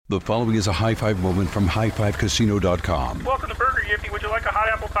The following is a high-five moment from highfivecasino.com. Welcome to Burger Yippee. Would you like a hot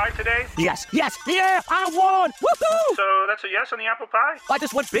apple pie today? Yes, yeah, I won! Woohoo! So that's a yes on the apple pie? I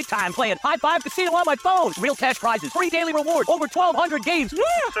just went big time playing High Five Casino on my phone. Real cash prizes, free daily rewards, over 1,200 games. Yeah!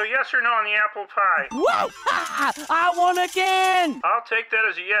 So yes or no on the apple pie? Whoa! I won again! I'll take that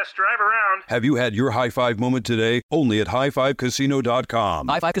as a yes. Drive around. Have you had your high-five moment today? Only at highfivecasino.com.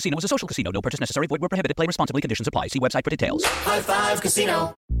 High Five Casino is a social casino. No purchase necessary. Void where prohibited. Play responsibly. Conditions apply. See website for details. High Five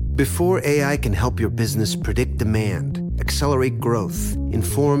Casino. Before AI can help your business predict demand, accelerate growth,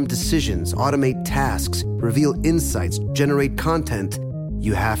 inform decisions, automate tasks, reveal insights, generate content,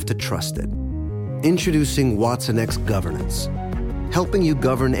 you have to trust it. Introducing Watson X Governance, helping you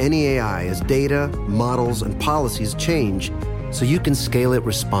govern any AI as data, models, and policies change so you can scale it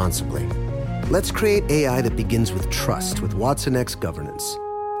responsibly. Let's create AI that begins with trust with Watson X Governance.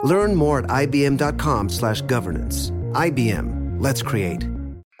 Learn more at ibm.com/governance. IBM, let's create.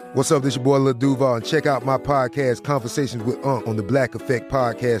 What's up, this your boy Lil Duval, and check out my podcast, Conversations with Unc, on the Black Effect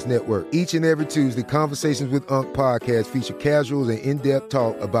Podcast Network. Each and every Tuesday, Conversations with Unc podcast feature casuals and in-depth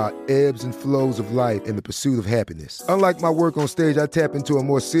talk about ebbs and flows of life and the pursuit of happiness. Unlike my work on stage, I tap into a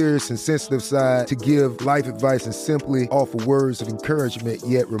more serious and sensitive side to give life advice and simply offer words of encouragement,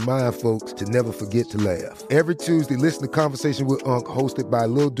 yet remind folks to never forget to laugh. Every Tuesday, listen to Conversation with Unc, hosted by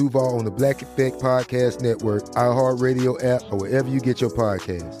Lil Duval on the Black Effect Podcast Network, iHeartRadio app, or wherever you get your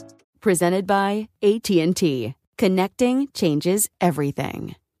podcasts. Presented by AT&T. Connecting changes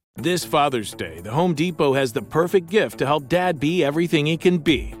everything. This Father's Day, the Home Depot has the perfect gift to help Dad be everything he can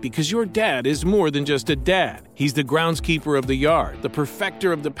be, because your dad is more than just a dad. He's the groundskeeper of the yard, the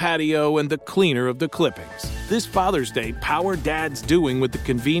perfecter of the patio, and the cleaner of the clippings. This Father's Day, power Dad's doing with the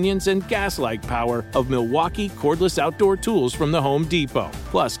convenience and gas-like power of Milwaukee cordless outdoor tools from the Home Depot.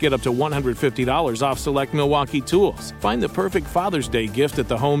 Plus, get up to $150 off select Milwaukee tools. Find the perfect Father's Day gift at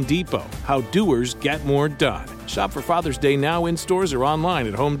the Home Depot. How doers get more done. Shop for Father's Day now in stores or online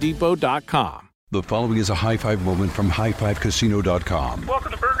at homedepot.com. The following is a high-five moment from highfivecasino.com.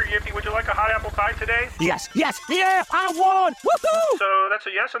 Welcome to Burger Yippee. Would you like a hot apple pie today? Yes, yeah, I won! Woohoo! So that's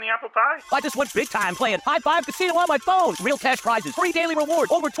a yes on the apple pie? I just went big time playing High Five Casino on my phone. Real cash prizes, free daily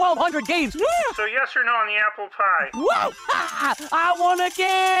rewards, over 1,200 games. Yeah! So yes or no on the apple pie? Whoa! I won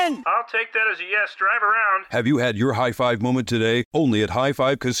again! I'll take that as a yes. Drive around. Have you had your high-five moment today? Only at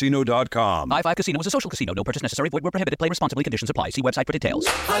highfivecasino.com. High Five Casino is a social casino. No purchase necessary. Void where prohibited. Play responsibly. Conditions apply. See website for details.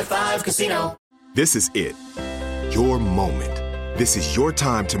 High Five Casino. This is it. Your moment. This is your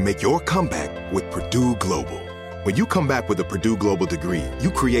time to make your comeback with Purdue Global. When you come back with a Purdue Global degree,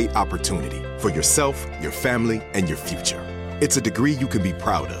 you create opportunity for yourself, your family, and your future. It's a degree you can be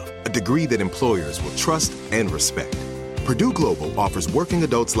proud of, a degree that employers will trust and respect. Purdue Global offers working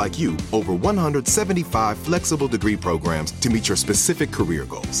adults like you over 175 flexible degree programs to meet your specific career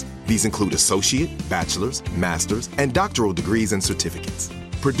goals. These include associate, bachelor's, master's, and doctoral degrees and certificates.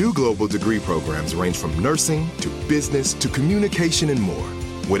 Purdue Global degree programs range from nursing to business to communication and more.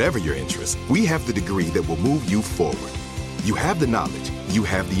 Whatever your interest, we have the degree that will move you forward. You have the knowledge, you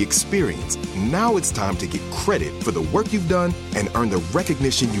have the experience. Now it's time to get credit for the work you've done and earn the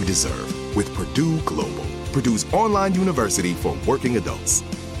recognition you deserve with Purdue Global, Purdue's online university for working adults.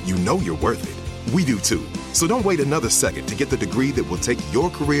 You know you're worth it. We do too. So don't wait another second to get the degree that will take your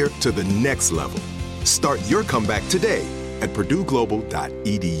career to the next level. Start your comeback today at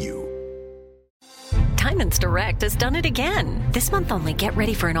purdueglobal.edu. Diamonds Direct has done it again. This month only, get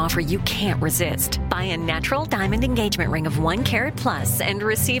ready for an offer you can't resist. Buy a natural diamond engagement ring of 1 carat plus and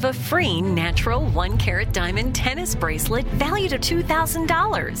receive a free natural 1 carat diamond tennis bracelet valued at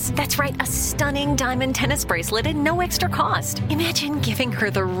 $2,000. That's right, a stunning diamond tennis bracelet at no extra cost. Imagine giving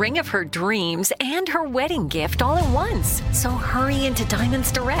her the ring of her dreams and her wedding gift all at once. So hurry into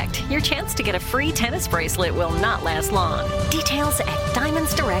Diamonds Direct. Your chance to get a free tennis bracelet will not last long. Details at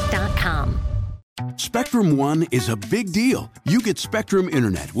diamondsdirect.com. Spectrum One is a big deal. You get Spectrum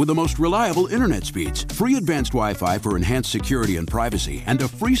Internet with the most reliable internet speeds, free advanced Wi-Fi for enhanced security and privacy, and a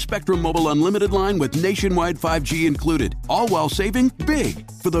free Spectrum Mobile Unlimited line with nationwide 5G included, all while saving big.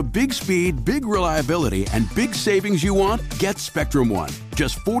 For the big speed, big reliability, and big savings you want, get Spectrum One.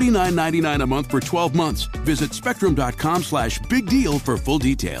 Just $49.99 a month for 12 months. Visit spectrum.com/big deal for full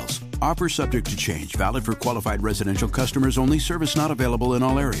details. Offer subject to change. Valid for qualified residential customers only. Service not available in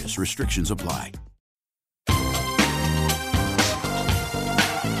all areas. Restrictions apply.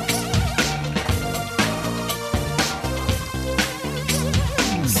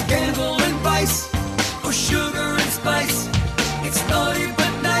 Scandal and vice, or sugar and spice. It's naughty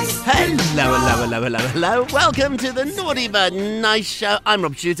but nice. Hello, Hello. Welcome to the Naughty But Nice Show. I'm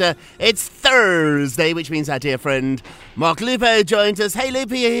Rob Shooter. It's Thursday, which means our dear friend Mark Lupo joins us. Hey,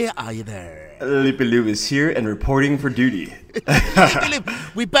 Loopy, are you there? Loopy Loo is here and reporting for duty.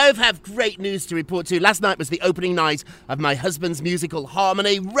 We both have great news to report to. Last night was the opening night of my husband's musical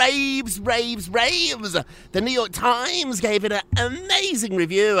Harmony. Raves. The New York Times gave it an amazing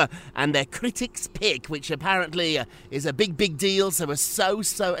review, and their critics' pick, which apparently is a big deal, so we're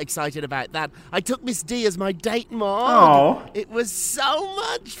so excited about that. I took Miss D as my date, Mark. It was so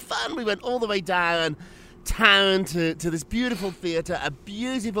much fun. We went all the way down town to this beautiful theatre, a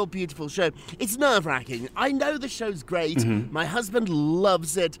beautiful show. It's nerve-wracking. I know the show's great. Mm-hmm. My husband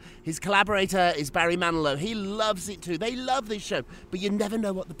loves it. His collaborator is Barry Manilow. He loves it too. They love this show. But you never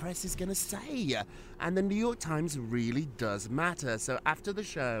know what the press is going to say. And the New York Times really does matter. So after the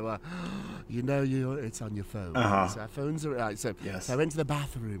show, it's on your phone. So our phones are out. So I went to the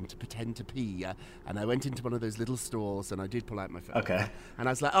bathroom to pretend to pee, and I went into one of those little stalls, and I did pull out my phone. Okay. And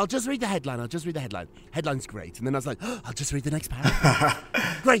I was like, I'll just read the headline. Headline's great. And then I was like, I'll just read the next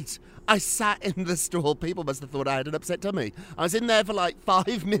paragraph. Great. I sat in the stall. People must have thought I had an upset tummy. I was in there for like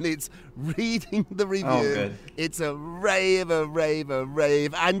 5 minutes reading the review. Oh, good. It's a rave.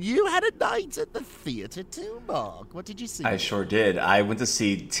 And you had a night at the theatre too, Mark. What did you see? I sure did. I went to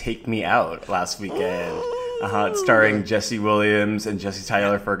see Take Me Out last weekend. It's starring Jesse Williams and Jesse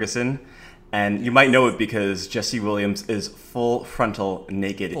Tyler Ferguson. And you might know it because Jesse Williams is full frontal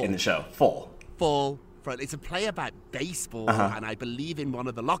naked in the show. Full front. It's a play about baseball, and I believe in one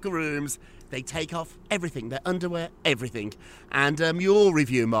of the locker rooms they take off everything, their underwear, everything. And your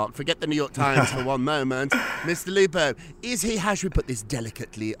review, Mark, forget the New York Times for one moment. Mr. Lupo, how should we put this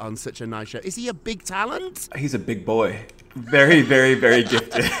delicately on such a nice show? Is he a big talent? He's a big boy. Very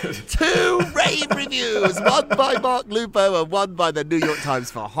gifted. 2 rave reviews, one by Mark Lupo and one by the New York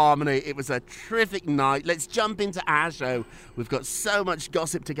Times for Harmony. It was a terrific night. Let's jump into our show. We've got so much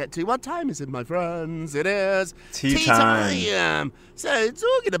gossip to get to. What time is it, my friends? It is tea time. So,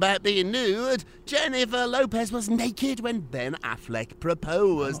 talking about being nude, Jennifer Lopez was naked when Ben Affleck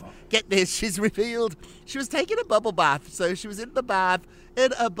proposed. Get this, she's revealed she was taking a bubble bath. So she was in the bath,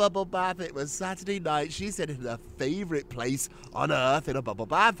 in a bubble bath. It was Saturday night. She said in her favourite place on earth, in a bubble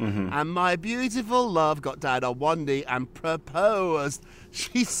bath. And my beautiful love got down on one knee and proposed.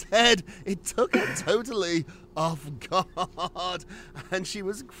 She said it took her totally off guard, and she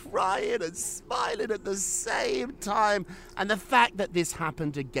was crying and smiling at the same time. And the fact that this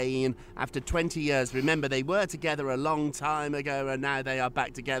happened again after 20 years, remember they were together a long time ago and now they are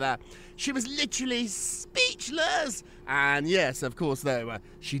back together, she was literally speechless. And yes, of course, though,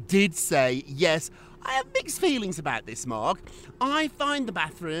 she did say yes. I have mixed feelings about this, Mark. I find the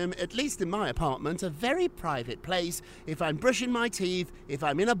bathroom, at least in my apartment, a very private place if I'm brushing my teeth, if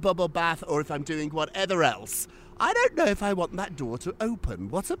I'm in a bubble bath, or if I'm doing whatever else. I don't know if I want that door to open.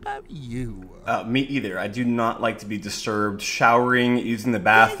 What about you? Me either. I do not like to be disturbed. Showering, using the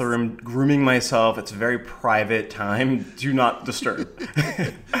bathroom, grooming myself. It's a very private time. Do not disturb.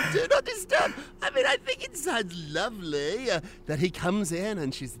 Do not disturb. I mean, I think it sounds lovely that he comes in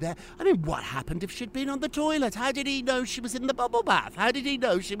and she's there. I mean, what happened if she'd been on the toilet? How did he know she was in the bubble bath? How did he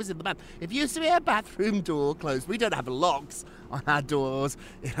know she was in the bath? If you used to be a bathroom door closed, we don't have locks on our doors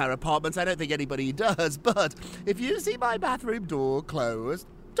in our apartments. I don't think anybody does, but if you see my bathroom door closed,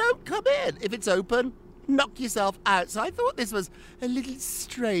 don't come in. If it's open, knock yourself out. So I thought this was a little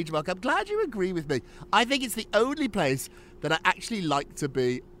strange, Mark. I'm glad you agree with me. I think it's the only place that I actually like to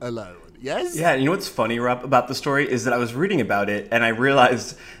be alone. Yes? Yeah, you know what's funny, Rob, about the story is that I was reading about it and I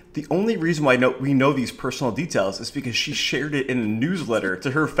realized the only reason why we know these personal details is because she shared it in a newsletter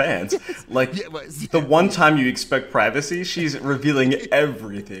to her fans. Like, the one time you expect privacy, she's revealing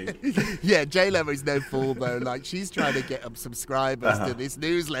everything. Yeah, J-Lo is no fool, though. Like, she's trying to get up subscribers to this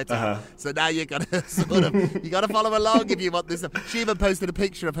newsletter. So now you got to follow along if you want this. She even posted a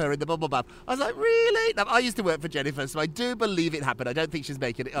picture of her in the bubble bath. I was like, really? Now, I used to work for Jennifer, so I do believe it happened. I don't think she's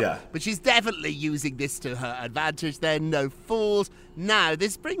making it up. Yeah. But she's definitely using this to her advantage. They're no fools. Now,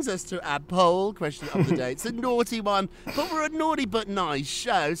 this brings us to our poll question of the day. It's a naughty one, but we're a naughty but nice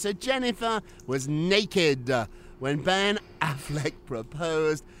show. So Jennifer was naked when Ben Affleck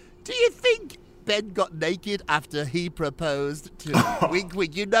proposed. Do you think Ben got naked after he proposed to wink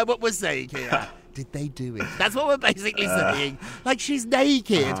wink? You know what we're saying here. did they do it? That's what we're basically saying. Like, she's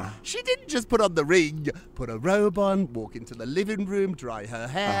naked. She didn't just put on the ring, put a robe on, walk into the living room, dry her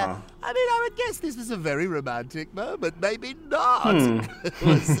hair. I mean, I would guess this was a very romantic moment. Maybe not.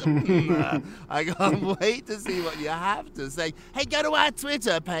 I can't wait to see what you have to say. Hey, go to our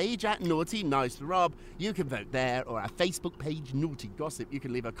Twitter page at Naughty Nice Rob. You can vote there, or our Facebook page, Naughty Gossip. You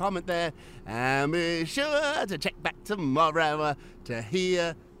can leave a comment there. And be sure to check back tomorrow to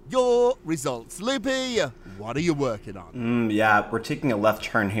hear your results. Loopy, what are you working on? Yeah, we're taking a left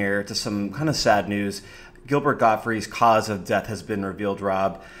turn here to some kind of sad news. Gilbert Gottfried's cause of death has been revealed,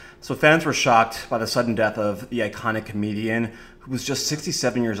 Rob. So fans were shocked by the sudden death of the iconic comedian who was just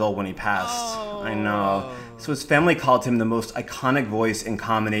 67 years old when he passed. I know. So his family called him the most iconic voice in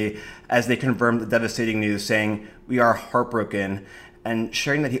comedy as they confirmed the devastating news, saying, "We are heartbroken," and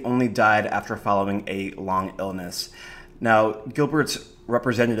sharing that he only died after following a long illness. Now, Gilbert's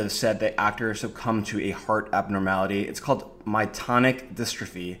representative said that actors succumb to a heart abnormality. It's called myotonic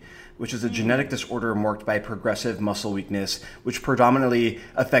dystrophy, which is a genetic disorder marked by progressive muscle weakness, which predominantly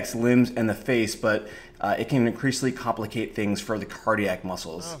affects limbs and the face, but it can increasingly complicate things for the cardiac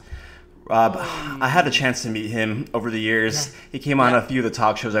muscles. Rob, I had a chance to meet him over the years. He came on a few of the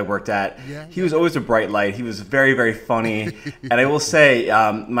talk shows I worked at. He was always a bright light. He was very, very funny. And I will say,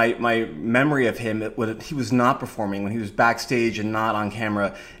 my memory of him, when he was not performing, when he was backstage and not on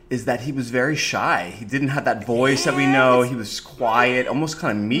camera, is that he was very shy. He didn't have that voice that we know. He was quiet, almost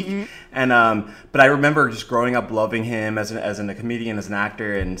kind of meek. And but I remember just growing up loving him as a comedian, as an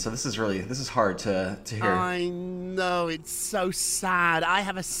actor. And so this is hard to hear. I know, it's so sad. I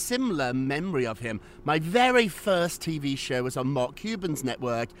have a similar memory of him. My very first TV show was on Mark Cuban's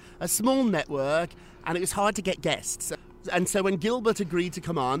network, a small network, and it was hard to get guests. And so when Gilbert agreed to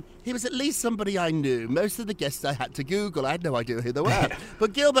come on, he was at least somebody I knew. Most of the guests I had to Google. I had no idea who they were.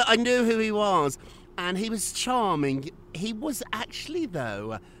 But Gilbert, I knew who he was. And he was charming. He was actually,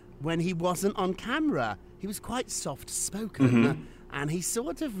 though, when he wasn't on camera, he was quite soft-spoken. And he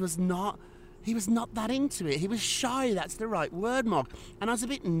sort of was not... He was not that into it. He was shy, that's the right word, Mark. And I was a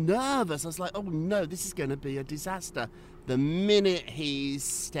bit nervous. I was like, oh no, this is going to be a disaster. The minute he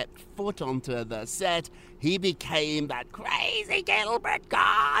stepped foot onto the set, he became that crazy Gilbert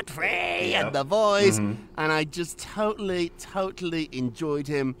Gottfried and the voice. And I just totally enjoyed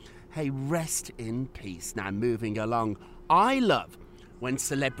him. Hey, rest in peace. Now, moving along. I love when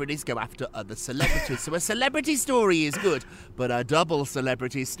celebrities go after other celebrities. So a celebrity story is good, but a double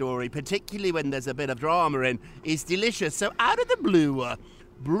celebrity story, particularly when there's a bit of drama in, is delicious. So out of the blue,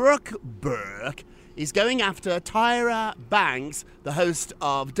 Brooke Burke is going after Tyra Banks, the host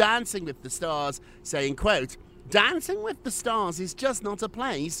of Dancing with the Stars, saying, quote, "Dancing with the Stars is just not a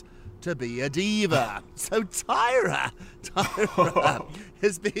place to be a diva." So Tyra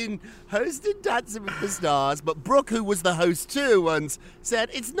has been hosting Dancing with the Stars, but Brooke, who was the host too, once said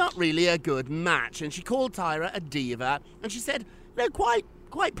it's not really a good match, and she called Tyra a diva, and she said, no, quite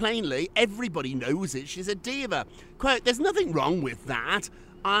plainly, everybody knows it, she's a diva. Quote, "There's nothing wrong with that.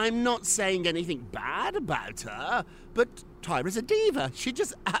 I'm not saying anything bad about her, but Tyra's a diva." She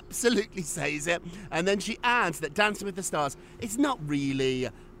just absolutely says it. And then she adds that Dancing with the Stars, it's not really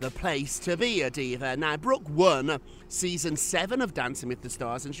the place to be a diva. Now, Brooke won season 7 of Dancing with the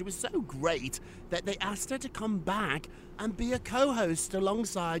Stars, and she was so great that they asked her to come back and be a co-host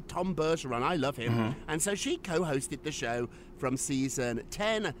alongside Tom Bergeron. I love him. And so she co-hosted the show from season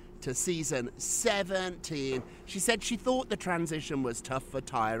 10 to season 17. She said she thought the transition was tough for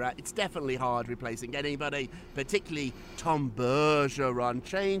Tyra. It's definitely hard replacing anybody, particularly Tom Bergeron.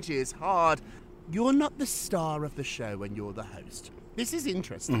 Change is hard. You're not the star of the show when you're the host. This is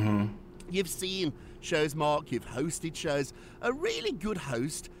interesting. You've seen shows, Mark, you've hosted shows. A really good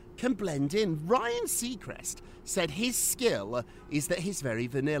host can blend in. Ryan Seacrest said his skill is that he's very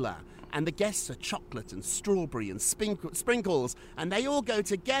vanilla, and the guests are chocolate and strawberry and sprinkles, and they all go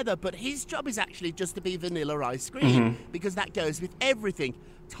together, but his job is actually just to be vanilla ice cream, because that goes with everything.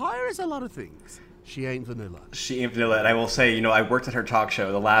 Tyra's a lot of things. She ain't vanilla. She ain't vanilla. And I will say, I worked at her talk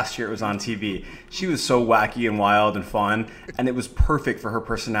show the last year it was on TV. She was so wacky and wild and fun, and it was perfect for her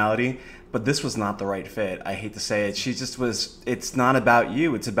personality. But this was not the right fit. I hate to say it. She just was, it's not about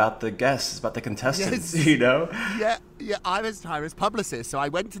you. It's about the guests. It's about the contestants, Yeah, I was Tyra's publicist, so I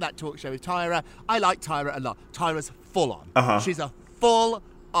went to that talk show with Tyra. I like Tyra a lot. Tyra's full on. She's a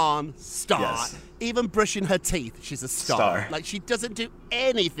full-on star. Yes. Even brushing her teeth, she's a star. Like, she doesn't do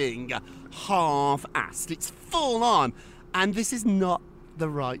anything half-assed. It's full on. And this is not the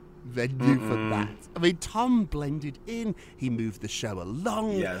right venue for that. I mean, Tom blended in. He moved the show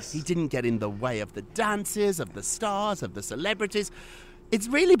along. Yes. He didn't get in the way of the dances, of the stars, of the celebrities. It's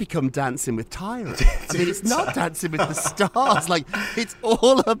really become Dancing with Tyra. I mean, it's not Dancing with the Stars. Like, it's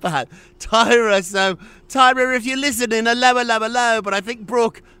all about Tyra. So, Tyra, if you're listening, hello. But I think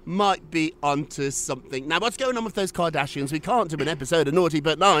Brooke might be onto something. Now, what's going on with those Kardashians? We can't do an episode of Naughty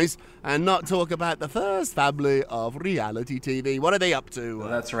But Nice and not talk about the first family of reality TV. What are they up to? Well,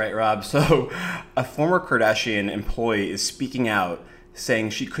 that's right, Rob. So, a former Kardashian employee is speaking out, saying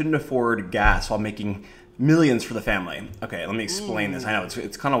she couldn't afford gas while making millions for the family. Okay, let me explain this. I know,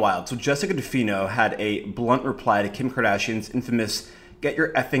 it's kind of wild. So Jessica DeFino had a blunt reply to Kim Kardashian's infamous "get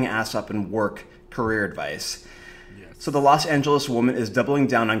your effing ass up and work" career advice. Yes. So the Los Angeles woman is doubling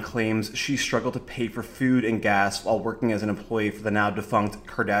down on claims she struggled to pay for food and gas while working as an employee for the now defunct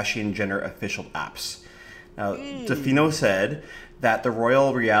Kardashian-Jenner official apps. Now, DeFino said that the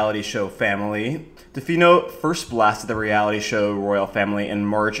royal reality show Family... DeFino first blasted the reality show Royal Family in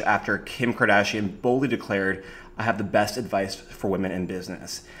March after Kim Kardashian boldly declared, "I have the best advice for women in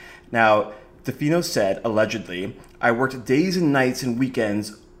business." Now, DeFino said, allegedly, "I worked days and nights and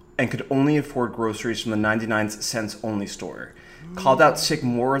weekends and could only afford groceries from the 99-cents only store. Called out sick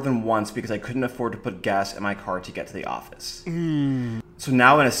more than once because I couldn't afford to put gas in my car to get to the office." So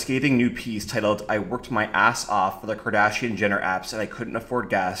now in a scathing new piece titled, "I worked my ass off for the Kardashian-Jenner apps and I couldn't afford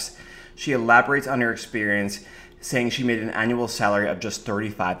gas," she elaborates on her experience, saying she made an annual salary of just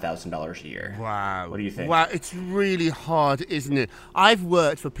 $35,000 a year. Wow. What do you think? Wow, it's really hard, isn't it? I've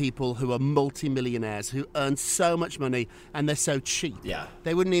worked for people who are multimillionaires who earn so much money and they're so cheap. Yeah.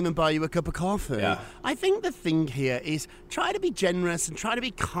 They wouldn't even buy you a cup of coffee. Yeah. I think the thing here is try to be generous and try to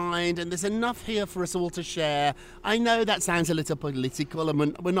be kind, and there's enough here for us all to share. I know that sounds a little political,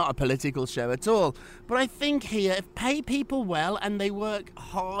 and we're not a political show at all, but I think here, if pay people well and they work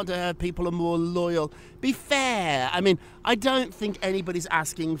harder, people are more loyal, be fair. I mean, I don't think anybody's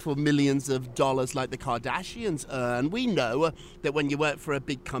asking for millions of dollars like the Kardashians earn. We know that when you work for a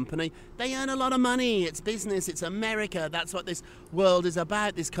big company, they earn a lot of money. It's business, it's America. That's what this world is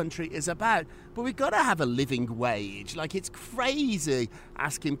about, this country is about. But we've got to have a living wage. Like, it's crazy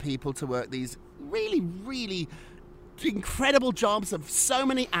asking people to work these really, really incredible jobs of so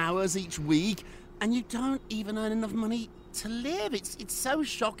many hours each week, and you don't even earn enough money to live. It's so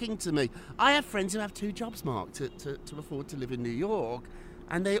shocking to me. I have friends who have 2 jobs, Mark, to afford to live in New York,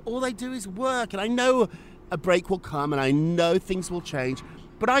 and all they do is work. And I know a break will come, and I know things will change,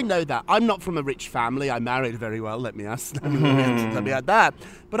 but I know that. I'm not from a rich family. I married very well, let me add that.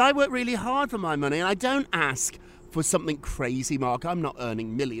 But I work really hard for my money, and I don't ask for something crazy, Mark. I'm not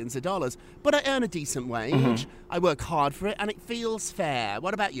earning millions of dollars, but I earn a decent wage. I work hard for it, and it feels fair.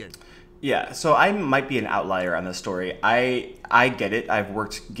 What about you? Yeah, so I might be an outlier on this story. I get it. I've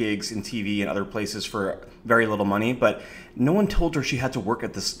worked gigs in TV and other places for very little money, but no one told her she had to work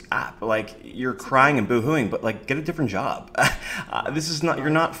at this app. Like, you're crying and boo-hooing, but like, get a different job. You're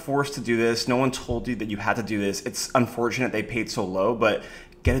not forced to do this. No one told you that you had to do this. It's unfortunate they paid so low, but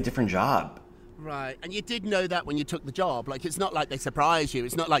get a different job. Right, and you did know that when you took the job. Like, it's not like they surprised you.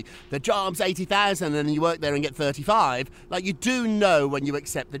 It's not like the job's 80,000 and you work there and get 35. Like, you do know when you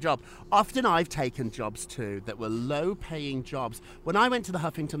accept the job. Often I've taken jobs too that were low-paying jobs. When I went to the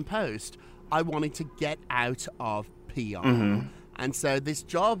Huffington Post, I wanted to get out of PR. And so this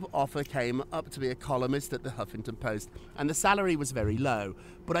job offer came up to be a columnist at the Huffington Post, and the salary was very low.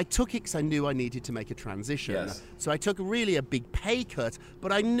 But I took it because I knew I needed to make a transition. Yes. So I took really a big pay cut,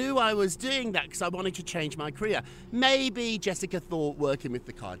 but I knew I was doing that because I wanted to change my career. Maybe Jessica thought working with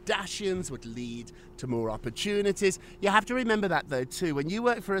the Kardashians would lead to more opportunities. You have to remember that, though, too. When you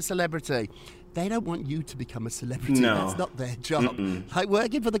work for a celebrity, they don't want you to become a celebrity. No. That's not their job. Like,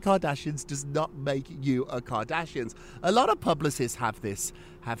 working for the Kardashians does not make you a Kardashians. A lot of publicists have this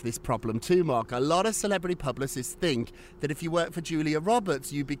problem too, Mark. A lot of celebrity publicists think that if you work for Julia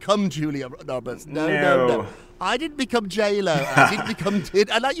Roberts, you become Julia Roberts. No. I didn't become J-Lo. I didn't become...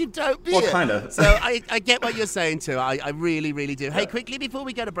 you don't be Well, it. kind of. So I get what you're saying too. I really, really do. Hey, quickly before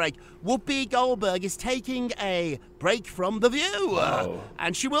we go to break, Whoopi Goldberg is taking a break from The View.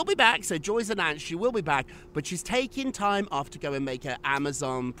 And she will be back. So Joy's announced she will be back, but she's taking time off to go and make her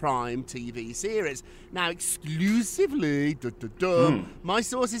Amazon Prime TV series. Now, exclusively, my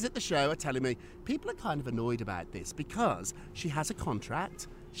sources at the show are telling me people are kind of annoyed about this because she has a contract.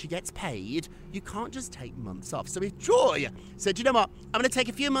 She gets paid. You can't just take months off. So if Joy said, you know what, I'm going to take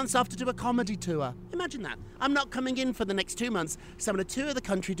a few months off to do a comedy tour. Imagine that. I'm not coming in for the next 2 months, so I'm going to tour the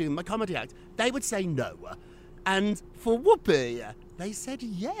country doing my comedy act. They would say no. And for Whoopi, they said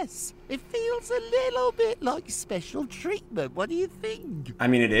yes. It feels a little bit like special treatment. What do you think? I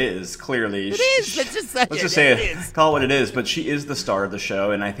mean, it is, clearly. It is. Let's just say it. Call it what it is. But she is the star of the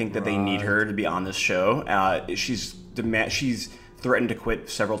show, and I think that they need her to be on this show. She's threatened to quit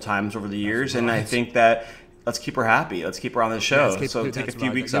several times over the years, and I think that let's keep her happy. Let's keep her on the show. So take a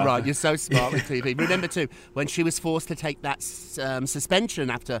few weeks off. You're right. You're so smart with TV. Remember, too, when she was forced to take that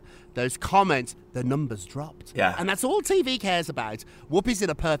suspension after those comments, the numbers dropped. Yeah. And that's all TV cares about. Whoopi's in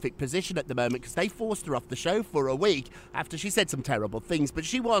a perfect position at the moment because they forced her off the show for a week after she said some terrible things, but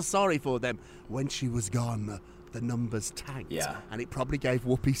she was sorry for them. When she was gone, the numbers tanked. Yeah. And it probably gave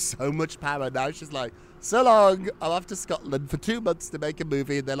Whoopi so much power. Now she's like, so long. I'm off to Scotland for 2 months to make a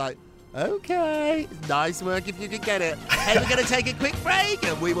movie. And they're like, okay, nice work if you can get it. Hey, we're going to take a quick break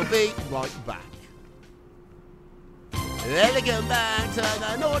and we will be right back. Welcome back to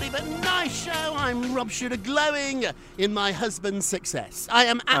the Naughty But Nice Show. I'm Rob Shooter, glowing in my husband's success. I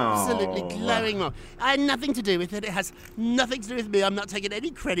am absolutely glowing, Rob. I had nothing to do with it. It has nothing to do with me. I'm not taking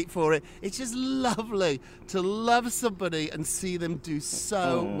any credit for it. It's just lovely to love somebody and see them do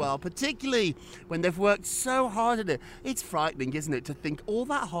so well, particularly when they've worked so hard at it. It's frightening, isn't it, to think all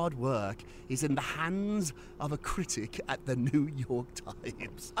that hard work is in the hands of a critic at the New York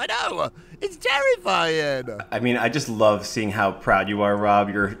Times. I know, it's terrifying. I mean, I just love seeing how proud you are, Rob.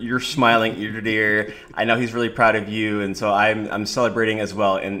 You're smiling ear to ear. I know he's really proud of you, and so I'm celebrating as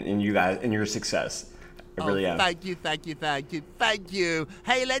well in you guys, in your success. I really am. Thank you.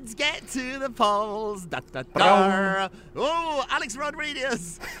 Hey, let's get to the polls. Oh, Alex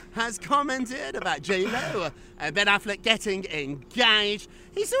Rodriguez has commented about J-Lo and Ben Affleck getting engaged.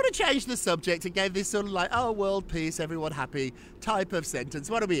 He sort of changed the subject and gave this sort of like, oh, world peace, everyone happy type of sentence.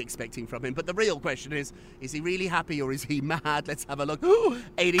 What are we expecting from him? But the real question is he really happy or is he mad? Let's have a look.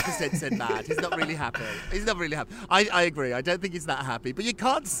 80% said mad. He's not really happy. I agree. I don't think he's that happy. But you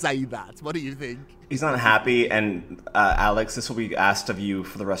can't say that. What do you think? He's not happy, and Alex, this will be asked of you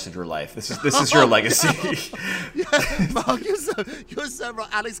for the rest of your life. This is your legacy. Yeah, Mark, you're so right.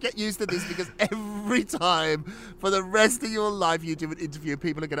 Alex, get used to this because every time for the rest of your life you do an interview,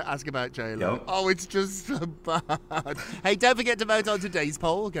 people are going to ask about J-Lo. Yep. Oh, it's just so bad. Hey, don't forget to vote on today's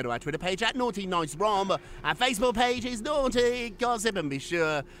poll. Go to our Twitter page at Naughty Nice Rom. Our Facebook page is Naughty Gossip, and be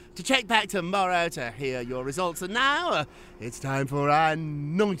sure to check back tomorrow to hear your results. And now it's time for our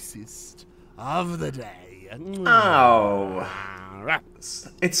nicest of the day. Oh,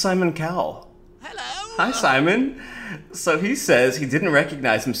 it's Simon Cowell. Hello. Hi, Simon. So he says he didn't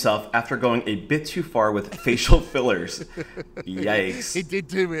recognize himself after going a bit too far with facial fillers. Yikes. He did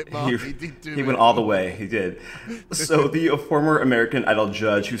do it, Mark. He went all the way. He did. So the former American Idol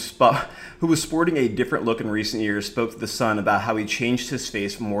judge who was sporting a different look in recent years spoke to The Sun about how he changed his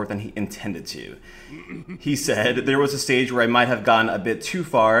face more than he intended to. He said, there was a stage where I might have gone a bit too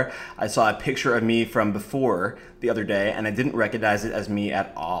far. I saw a picture of me from before the other day, and I didn't recognize it as me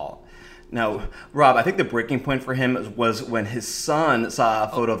at all. Now, Rob, I think the breaking point for him was when his son saw a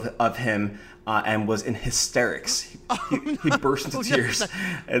photo of him and was in hysterics. He burst into tears.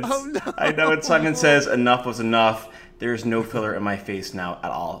 No. I know, and Simon says enough was enough. There's no filler in my face now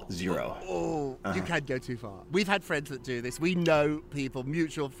at all. Zero. You can't go too far. We've had friends that do this. We know people,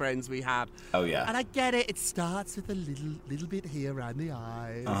 mutual friends we have. Oh, yeah. And I get it. It starts with a little bit here around the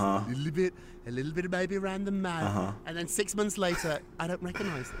eyes, a little bit maybe around the mouth, and then 6 months later, I don't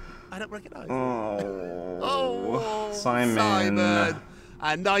recognize it. Oh, Simon.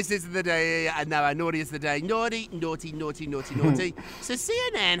 And nicest of the day, and now our naughtiest of the day. Naughty. So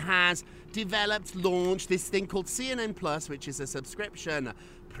CNN has launched this thing called CNN Plus, which is a subscription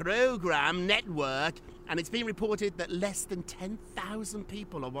program network, and it's been reported that less than 10,000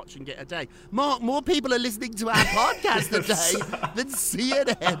 people are watching it a day. More people are listening to our podcast a day than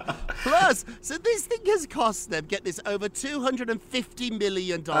CNN Plus. So this thing has cost them, get this, over $250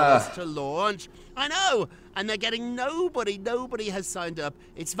 million to launch. I know, and they're getting nobody has signed up.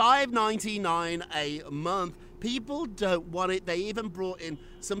 It's $5.99 a month. People don't want it. They even brought in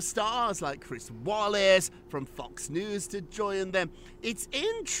some stars like Chris Wallace from Fox News to join them. It's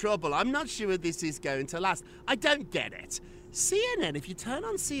in trouble. I'm not sure this is going to last. I don't get it. CNN, if you turn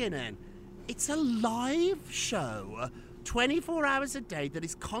on CNN, it's a live show, 24 hours a day, that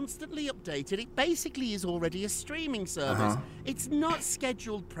is constantly updated. It basically is already a streaming service. It's not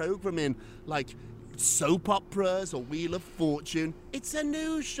scheduled programming like soap operas or Wheel of Fortune. It's a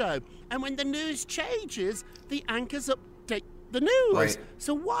news show. And when the news changes, the anchors update the news. Right.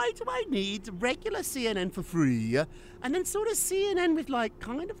 So why do I need regular CNN for free and then sort of CNN with like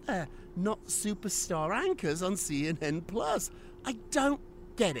kind of their not superstar anchors on CNN Plus? I don't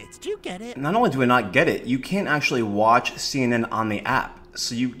get it. Do you get it? Not only do I not get it, you can't actually watch CNN on the app.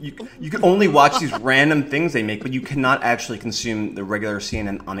 So you can only watch these random things they make, but you cannot actually consume the regular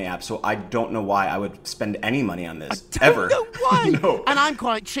CNN on the app. So I don't know why I would spend any money on this ever. I don't know why. No. And I'm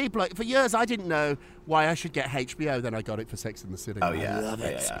quite cheap. Like for years, I didn't know why I should get HBO. Then I got it for Sex and the City. Oh yeah, I love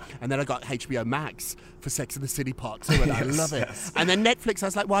it. Yeah. And then I got HBO Max for Sex and the City Part 2, and I love it. And then Netflix, I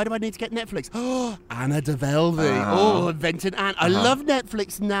was like, why do I need to get Netflix? Oh, Anna Delvey. Oh, Invented Anne. I love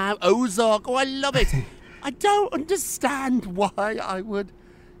Netflix now. Ozark. Oh, I love it. I don't understand why I would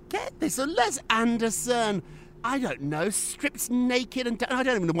get this unless Anderson, I don't know, strips naked and I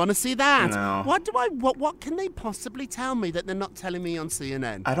don't even want to see that. No. What can they possibly tell me that they're not telling me on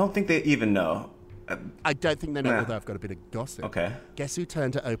CNN? I don't think they even know. I don't think they know, although I've got a bit of gossip. Okay. Guess who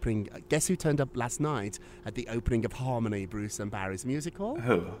turned up last night at the opening of Harmony, Bruce and Barry's musical?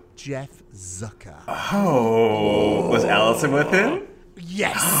 Who? Jeff Zucker. Oh. Was Allison with him?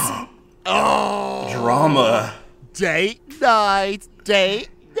 Yes. Oh. Drama. Date night.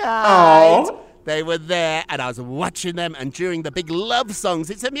 Oh. They were there, and I was watching them, and during the big love songs,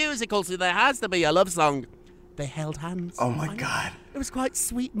 it's a musical, so there has to be a love song. They held hands. Oh my God. It was quite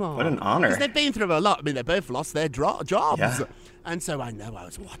sweet, Mark. What an honor. Because they've been through a lot. I mean, they both lost their jobs. Yeah. And so I know I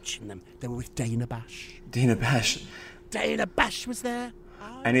was watching them. They were with Dana Bash. Dana Bash. Dana Bash was there.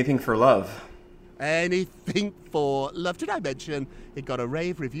 Anything for love. Anything for love. Did I mention it got a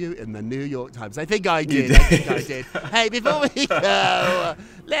rave review in the New York Times? I think I did. Hey, before we go,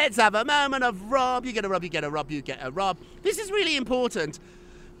 let's have a moment of Rob. You get a Rob, you get a Rob, you get a Rob. This is really important.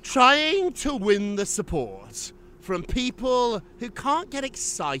 Trying to win the support from people who can't get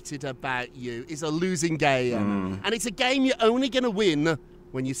excited about you is a losing game. And it's a game you're only going to win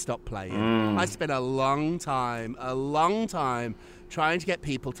when you stop playing. I spent a long time trying to get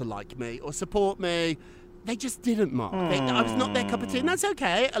people to like me or support me. They just didn't, Mark. I was not their cup of tea, and that's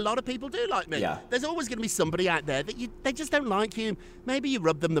okay. A lot of people do like me. Yeah. There's always going to be somebody out there that they just don't like you. Maybe you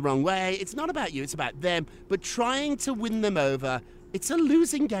rub them the wrong way. It's not about you, it's about them. But trying to win them over, it's a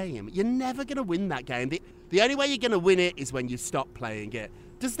losing game. You're never going to win that game. The only way you're going to win it is when you stop playing it.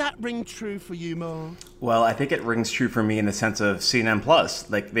 Does that ring true for you, Mark? Well, I think it rings true for me in the sense of CNN Plus.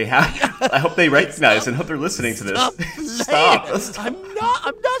 Like they have, I hope they recognize and hope they're listening to this. Stop. I'm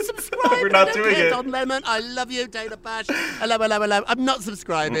not subscribing. We're not doing it. Don Lemon, I love you, Dana Bash. Hello. I'm not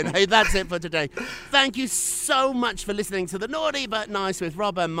subscribing. Hey, that's it for today. Thank you so much for listening to the Naughty But Nice with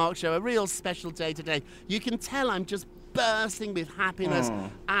Rob and Mark show. A real special day today. You can tell I'm just bursting with happiness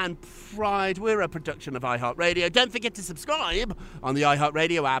and pride. We're a production of iHeartRadio. Don't forget to subscribe on the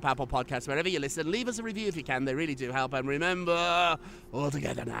iHeartRadio app, Apple Podcasts, wherever you listen. Leave us a review if you can. They really do help. And remember, all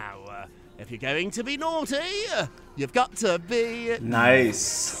together now, if you're going to be naughty, you've got to be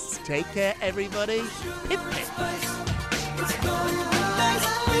nice. Take care, everybody. Pip, pip.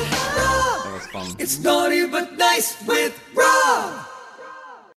 That was fun. It's Naughty But Nice with Rob.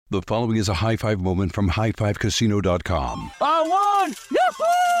 The following is a high five moment from highfivecasino.com. I won! Yahoo!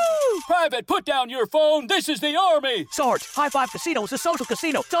 Private, put down your phone. This is the Army. Sarge, High Five Casino is a social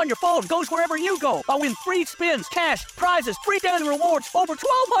casino. It's on your phone. Goes wherever you go. I win free spins, cash, prizes, free daily rewards, over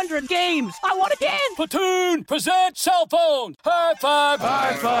 1,200 games. I won again. Platoon, present cell phone. High Five.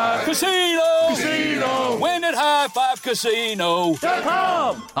 High Five. Casino. Win at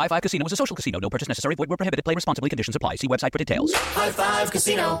highfivecasino.com. High Five Casino is a social casino. No purchase necessary. Void where prohibited. Play responsibly. Conditions apply. See website for details. High Five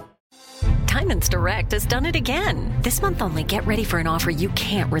Casino. Diamonds Direct has done it again. This month only, get ready for an offer you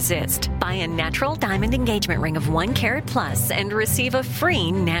can't resist. Buy a natural diamond engagement ring of 1 carat plus and receive a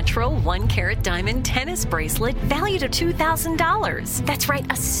free natural 1 carat diamond tennis bracelet valued at $2,000. That's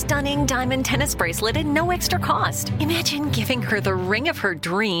right, a stunning diamond tennis bracelet at no extra cost. Imagine giving her the ring of her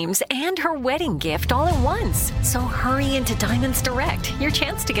dreams and her wedding gift all at once. So hurry into Diamonds Direct. Your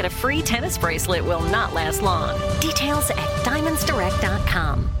chance to get a free tennis bracelet will not last long. Details at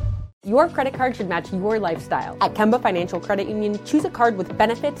diamondsdirect.com. Your credit card should match your lifestyle. At Kemba Financial Credit Union, choose a card with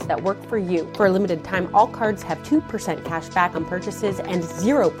benefits that work for you. For a limited time, all cards have 2% cash back on purchases and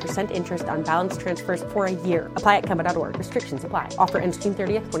 0% interest on balance transfers for a year. Apply at Kemba.org. Restrictions apply. Offer ends June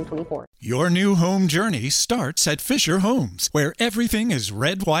 30th, 2024. Your new home journey starts at Fisher Homes, where everything is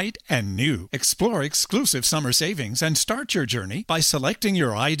red, white, and new. Explore exclusive summer savings and start your journey by selecting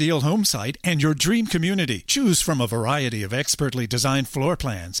your ideal home site and your dream community. Choose from a variety of expertly designed floor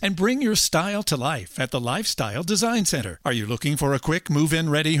plans and bring your style to life at the Lifestyle Design Center. Are you looking for a quick move-in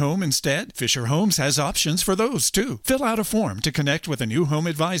ready home instead? Fisher Homes has options for those too. Fill out a form to connect with a new home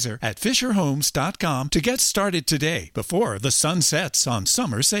advisor at fisherhomes.com to get started today before the sun sets on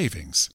summer savings.